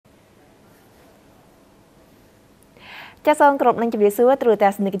ចាសងក្រុមនឹងជំរាបសួរទ្រទ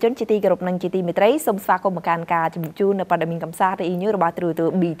ស្សនិកជនជាទីគោរពនិងជាទីមេត្រីសូមស្វាគមន៍មកកាន់ការជំរាបជូននៅព័ត៌មានកំសាន្តរីញូរបស់ទ្រទស្ស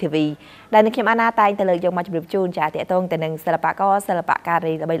ន៍ BTV ដែលនឹងខ្ញុំអាណាតែងទៅលើកយកមកជំរាបជូនចាតតងទៅនឹងសិល្បករសិល្បកា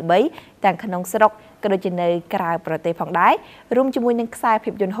រីល្បីៗទាំងក្នុងស្រុកក៏ដូចជានៅក្រៅប្រទេសផងដែររួមជាមួយនឹងខ្សែភា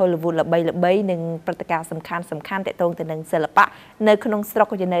ពយន្ត Hollywood ល្បីៗនិងព្រឹត្តិការណ៍សំខាន់តតងទៅនឹងសិល្បៈនៅក្នុងស្រុក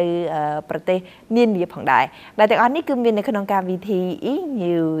ក៏ជានៅប្រទេសនានាផងដែរដែលទាំងអស់នេះគឺមាននៅក្នុងកម្មវិធី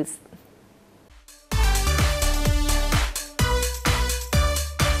E-News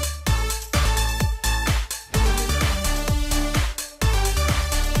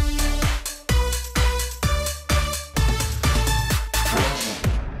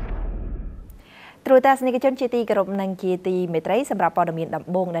ទ្រទស្សនិកជនជាទីគោរពនិងជាទីមេត្រីសម្រាប់ព័ត៌មានដំ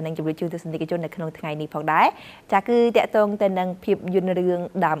បូងដែលនឹងជម្រាបជូនទស្សនិកជននៅក្នុងថ្ងៃនេះផងដែរចាគឺតកតងទៅនឹងភាពយន្តរឿង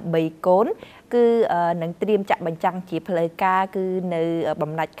ដើម្បីកូនគឺនឹងត្រៀមចាក់បញ្ចាំងជាផ្លូវការគឺនៅ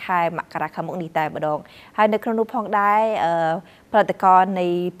បំណាច់ខែមករាខាងមុខនេះតែម្ដងហើយនៅក្នុងនោះផងដែរផលិតករនៃ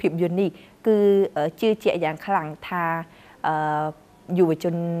ភាពយន្តនេះគឺជឿជាក់យ៉ាងខ្លាំងថាយុវជ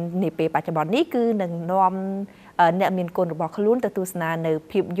ននាពេលបច្ចុប្បន្ននេះគឺនឹងនាំអ្នកមានគុណរបស់ខ្លួនទៅទស្សនានៅ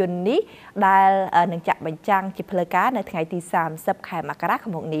ភាពយន្តនេះដែលនឹងចាក់បញ្ចាំងជាផ្លូវការនៅថ្ងៃទី30ខែមករាខា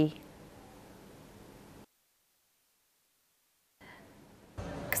ងមុខនេះ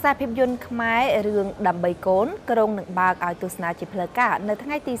ខ្សែភាពយន្តខ្មែររឿងដើម្បីកូនក្រុងនឹងបើកឲ្យទស្សនាជាផ្លូវការនៅថ្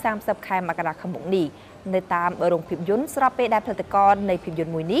ងៃទី30ខែមករាខាងមុខនេះនៅតាមរោងភាពយន្តស្របពេលដែលផលិតករនៃភាពយន្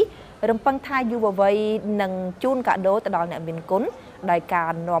តមួយនេះរំពឹងថាយុវវ័យនឹងជូនកាដូទៅដល់អ្នកមានគុណដោយកា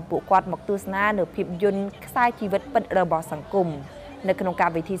រនាំពួកគាត់មកទស្សនានៅភាពយន្តខ្សែជីវិតពិតរបស់សង្គមនៅក្នុងក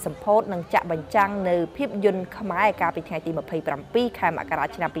ម្មវិធីសម្ពោធនិងចាក់បញ្ចាំងនៅភាពយន្តខ្មែរកាលពីថ្ងៃទី27ខែមករា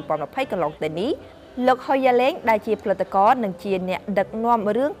ឆ្នាំ2020កន្លងទៅនេះលោកហុយយ៉ាលេងដែលជាផលិតករនិងជាអ្នកដឹកនាំ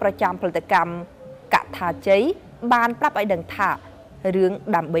រឿងប្រចាំផលិតកម្មកថាជ័យបានប្រាប់ឲ្យដឹងថារឿង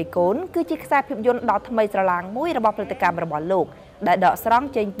ដើម្បីកូនគឺជាខ្សែភាពយន្តដ៏ថ្មីស្រឡាងមួយរបស់ផលិតកម្មរបស់លោកដែលដកស្រង់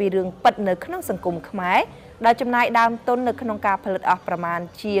ចេញពីរឿងពិតនៅក្នុងសង្គមខ្មែរដែលចំណាយដើមទុននៅក្នុងការផលិតអស់ប្រមាណ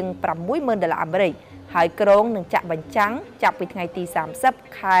ជាង$60,000អាមេរិកហើយក្រុងនឹងចាក់បញ្ចាំងចាប់ពីថ្ងៃទី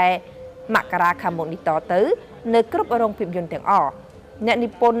30ខែមករាខាងមុខនេះតទៅនៅគ្រប់រោងភាពយន្តទាំងអស់អ្នកនិ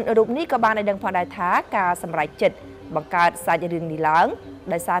ពន្ធរូបនេះក៏បានឲ្យដឹងផងដែរថាការសម្រេចចិត្តបង្កើតសាច់រឿងនេះឡើង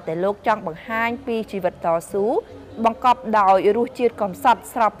ដោយសារតែលោកចង់បង្ហាញពីជីវិតតស៊ូបង្កប់ដោយរសជាតិកំសត់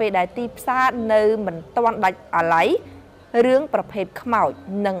ស្របពេលដែលទីផ្សារនៅមិនទាន់ដាច់អាឡ័យរឿងប្រភេទខ្មោច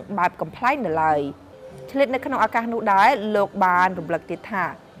និងបែបកំ pl ែងនៅឡើយឆ្លៀតនៅក្នុងឱកាសនោះដែរលោកបានរំលឹកទៀតថា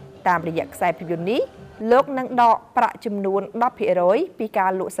តាមរយៈខ្សែភាពយន្តនេះលោកនឹងដកប្រាក់ចំនួន 10% ពីកា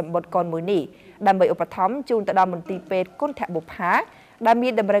រលក់សម្បត្តិកូនមួយនេះដើម្បីឧបត្ថម្ភជូនទៅដល់មន្ទីរពេទ្យគុណធបុប្ផាដែលមា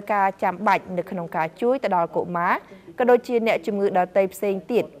នតម្រូវការចាំបាច់នៅក្នុងការជួយទៅដល់កុមារក៏ដូចជាអ្នកជំងឺដទៃផ្សេង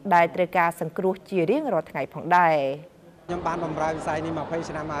ទៀតដែលត្រូវការសង្គ្រោះជារៀងរាល់ថ្ងៃផងដែរខ្ញុំបានបម្រើវិស័យនេះ20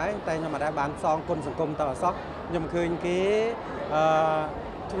ឆ្នាំហើយតែខ្ញុំមិនដែលបានសងគុណសង្គមតអសោះខ្ញុំឃើញគេ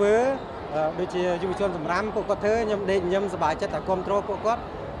ធ្វើដូចជាយុវជនសម្រាប់ពួកគាត់ធ្វើខ្ញុំដេកញឹមសប្បាយចិត្តតែគ្រប់គ្រងពួកគាត់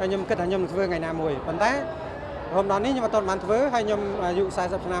ហើយខ្ញុំគិតថាខ្ញុំនឹងធ្វើថ្ងៃណាមួយប៉ុន្តែរហូតដល់នេះខ្ញុំអត់ទាន់បានធ្វើហើយខ្ញុំអាយុ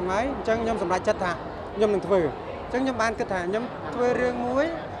40ឆ្នាំហើយអញ្ចឹងខ្ញុំសម្រេចចិត្តថាខ្ញុំនឹងធ្វើអញ្ចឹងខ្ញុំបានគិតថាខ្ញុំធ្វើរឿងមួយ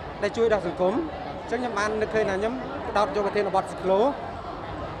ដែលជួយដល់សង្គមអញ្ចឹងខ្ញុំបាននឹកឃើញថាខ្ញុំផ្ដោតយកប្រធានបទស៊ីក្លូ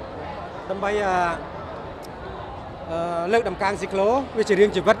ដើម្បីលើកដំកើងស៊ីក្លូវាជារឿង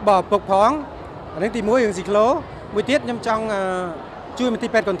ជីវិតរបស់ពុកផងអានេះទី1រឿងស៊ីក្លូមួយទៀតខ្ញុំចង់ជួយមន្ទីរ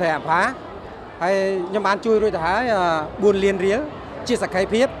ពេទ្យគុណធម៌ផាហើយខ្ញុំបានជួយរួចទៅហើយ4លានរៀលជាសក្ខី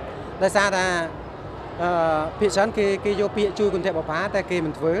ភាពដោយសារថាភាគច្រើនគេយកពាក្យជួយគុណធម៌ផាតែគេមិ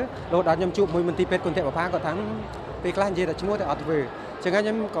នធ្វើរហូតដល់ខ្ញុំជួបមួយមន្ទីរពេទ្យគុណធម៌ផាគាត់ថាពេលខ្លះនិយាយតែឈ្មោះតែអត់ធ្វើអញ្ចឹងខ្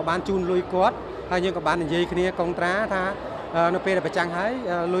ញុំក៏បានជូនលុយគាត់ហើយយើងក៏បាននិយាយគ្នាកុងត្រាថានៅពេលដែលប្រចាំងហើយ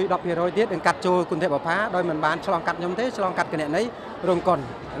លុយ 10% ទៀតនឹងកាត់ចូលគុណធម៌ផាដោយមិនបានឆ្លងកាត់ខ្ញុំទេឆ្លងកាត់គណនីរោងកុន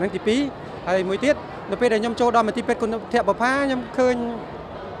អានឹងទី2ហើយមួយទៀតនៅពេលដែលខ្ញុំចូលដល់មន្ទីរពេទ្យគុណធម៌ផាខ្ញុំឃើញ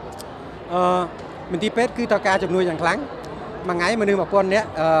មន្ទីរពេទ្យគឺត្រូវការជំនួយយ៉ាងខ្លាំងមួយថ្ងៃមនុស្ស1000នាក់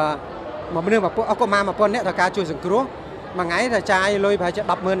មនុស្សអស់កុមារ1000នាក់ត្រូវការជួយសង្គ្រោះមួយថ្ងៃត្រូវចាយលុយប្រហែលជា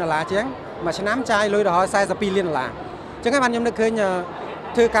$10,000ជាងមួយឆ្នាំចាយលុយដល់$42លានអញ្ចឹងហើយបានខ្ញុំនឹកឃើញ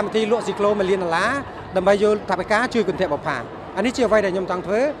ធ្វើកម្មវិធីលក់ស៊ីក្លូ$1លានដើម្បីយកថវិកាជួយគុណធម៌ផាអានេះជាអ្វីដែលខ្ញុំចង់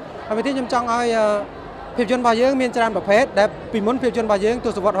ធ្វើហើយមួយទៀតខ្ញុំចង់ឲ្យភាពយន្តរបស់យើងមានច្រើនប្រភេទដែលពីមុនភាពយន្តរបស់យើងទ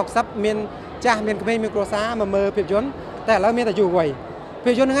សវត្សរ៍60មានចាស់មានក្មេងមានគ្រួសារមកមើលភាពយន្តតែឥឡូវមានតែយុវវ័យ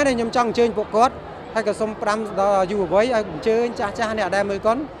ភាពយន្តហ្នឹងឯងខ្ញុំចង់អញ្ជើញពួកគាត់ហើយក៏សូម5ដល់យុវវ័យឲ្យអញ្ជើញចាស់អ្នកដែលមើល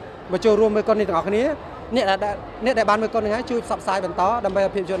កុនមកចូលរួមមើលកុននេះទាំងអស់គ្នាអ្នកដែលបានមើលកុនហ្នឹងហើយជួយផ្សព្វផ្សាយបន្តដើម្បីឲ្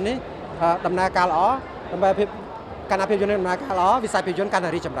យភាពយន្តនេះដំណើរការល្អដើម្បីឲ្យកាលណាភាពយន្តនេះដំណើរការល្អវិស័យភាពយន្តកាន់តែ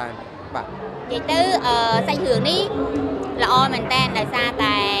រីកចម្រើនបាទនិយាយទៅសាច់រឿងនេះល្អមែនតើដោយសារ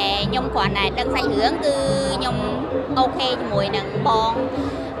តែខ្ញុំគ្រាន់តែដឹងសាច់រឿងគឺខ្ញុំអូខេជាមួយនឹងបង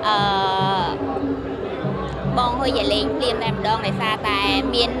ហុយលេងភ្លាមតែម្ដងដោយសារតែ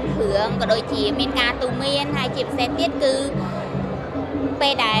មានរឿងក៏ដូចជាមានការទូមានហើយជាពិសេសទៀតគឺពេ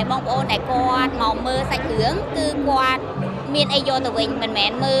លដែលបងប្អូនដែលគាត់មកមើលសាច់រឿងគឺគាត់មានអីយកទៅវិញមិនមែ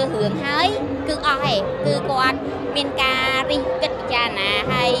នមើលរឿងហើយគឺអស់ឯងគឺគាត់មានការរិះគិតពិចារណា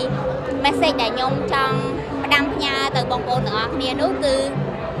ហើយ message ដែលខ្ញុំចង់ផ្ដាំផ្ញើទៅបងប្អូនទាំងអស់គ្នានោះគឺ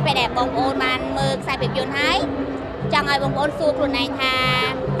ពេលដែលបងប្អូនបានមើលខ្សែភាពយន្តហើយចង់ឲ្យបងប្អូនសួរខ្លួនឯងថា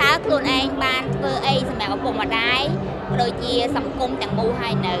តើខ្លួនឯងបានធ្វើអីសម្រាប់ឪពុកម្ដាយដូចជាសង្គមទាំងមូលហើ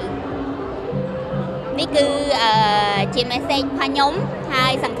យនៅនេះគឺជា message របស់ខ្ញុំហើ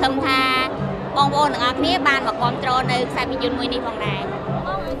យសង្ឃឹមថាបងប្អូនទាំងអស់គ្នាបានមកគាំទ្រនៅខ្សែភាពយន្តមួយនេះផងដែរ